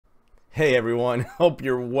Hey everyone, hope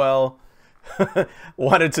you're well.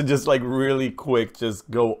 Wanted to just like really quick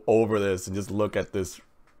just go over this and just look at this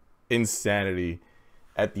insanity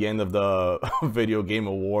at the end of the video game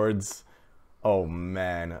awards. Oh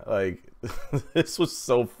man, like this was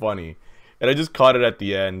so funny. And I just caught it at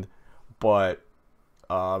the end, but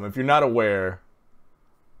if you're not aware,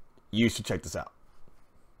 you should check this out.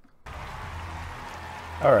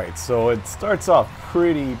 Alright, so it starts off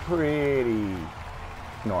pretty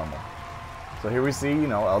normal. So here we see,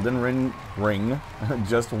 Elden Ring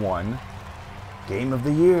just won. Game of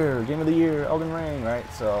the year, Elden Ring, right?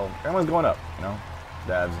 So everyone's going up,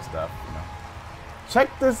 dabs and stuff,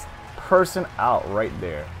 Check this person out right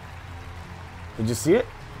there. Did you see it?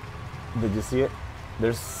 Did you see it?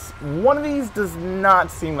 There's one of these does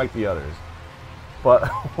not seem like the others. But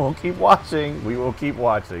we'll keep watching. We will keep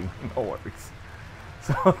watching. No worries.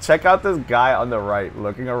 So check out this guy on the right,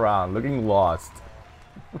 looking around, looking lost.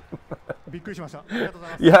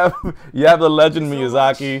 You have the legend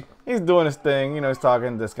Miyazaki. He's doing his thing, he's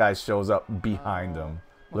talking. This guy shows up behind him.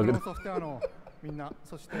 Look at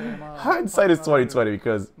hindsight is 2020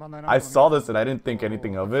 because I saw this and I didn't think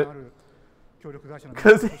anything of it.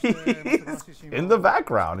 Because he's in the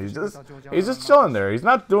background. He's just chilling there. He's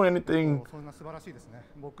not doing anything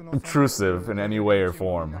intrusive in any way or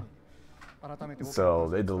form. So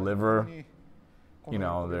they deliver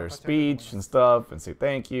their speech and stuff and say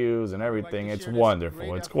thank yous and everything. It's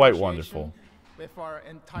wonderful. It's quite wonderful.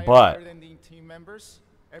 But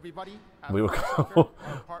we will go.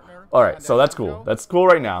 Alright, so that's cool. That's cool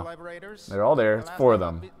right now. They're all there. It's four of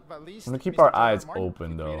them. I'm gonna keep our eyes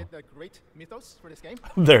open though.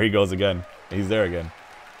 There he goes again. He's there again.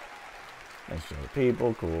 Nice show of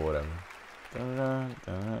people. Cool, whatever.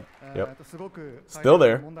 Yep. Still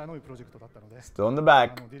there. Still in the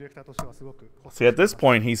back. See, at this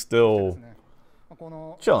point, he's still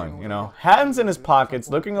chilling, Hands in his pockets,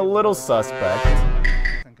 looking a little suspect.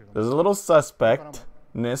 There's a little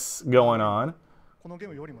suspectness going on.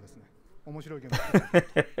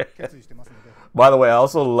 By the way, I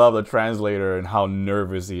also love the translator and how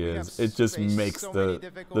nervous he is. It just makes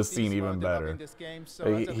the scene even better.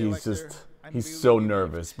 He's so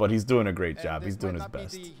nervous, but he's doing a great job. He's doing his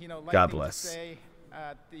best. God bless.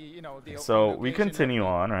 So we continue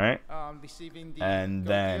on, right? And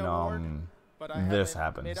then this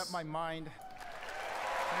happens.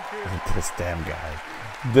 This damn guy.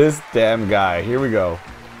 This damn guy. Here we go.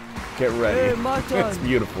 Get ready. Hey, it's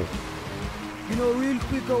beautiful. Real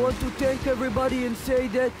quick, I want to thank everybody and say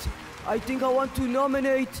that I think I want to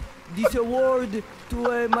nominate this award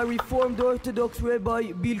to my Reformed Orthodox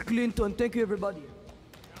Rabbi Bill Clinton. Thank you, everybody.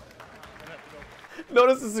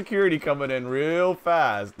 Notice the security coming in real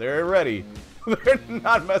fast. They're ready. They're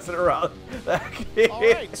not messing around. That kid, all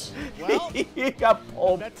right. Well, he got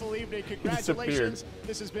pulled. Congratulations.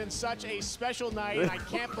 This has been such a special night. And I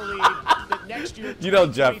can't believe that next year,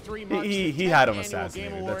 Jeff, he had him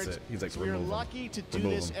assassinated. That's it. He's like, we're lucky to do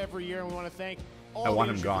this every year, and we want to thank all I want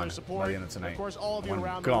of him you gone for the support. by the end of tonight. Of course, all of you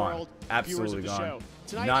around gone. the world, Absolutely viewers of the gone. show.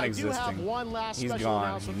 Tonight, Non-existing. He's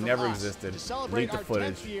gone. He never existed. Delete the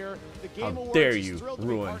footage. How dare you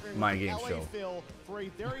ruin my game show? For a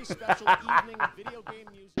very special evening of video game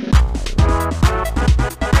music.